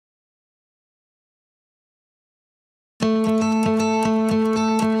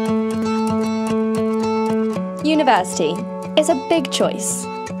University is a big choice.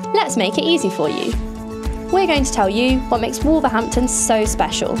 Let's make it easy for you. We're going to tell you what makes Wolverhampton so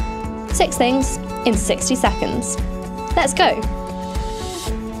special. 6 things in 60 seconds. Let's go.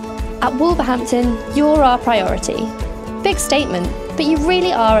 At Wolverhampton, you're our priority. Big statement, but you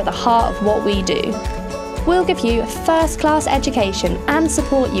really are at the heart of what we do. We'll give you a first-class education and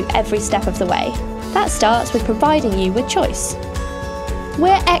support you every step of the way. That starts with providing you with choice.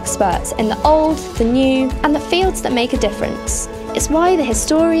 We're experts in the old, the new, and the fields that make a difference. It's why the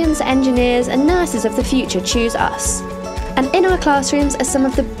historians, engineers, and nurses of the future choose us. And in our classrooms are some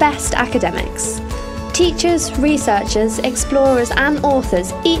of the best academics. Teachers, researchers, explorers, and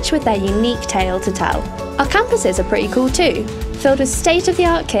authors, each with their unique tale to tell. Our campuses are pretty cool too, filled with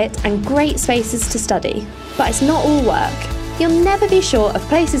state-of-the-art kit and great spaces to study. But it's not all work. You'll never be short of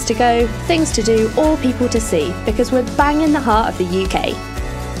places to go, things to do, or people to see, because we're bang in the heart of the UK.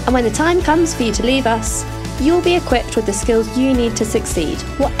 And when the time comes for you to leave us, you'll be equipped with the skills you need to succeed,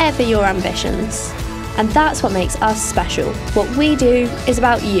 whatever your ambitions. And that's what makes us special. What we do is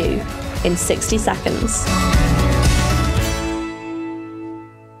about you in 60 seconds.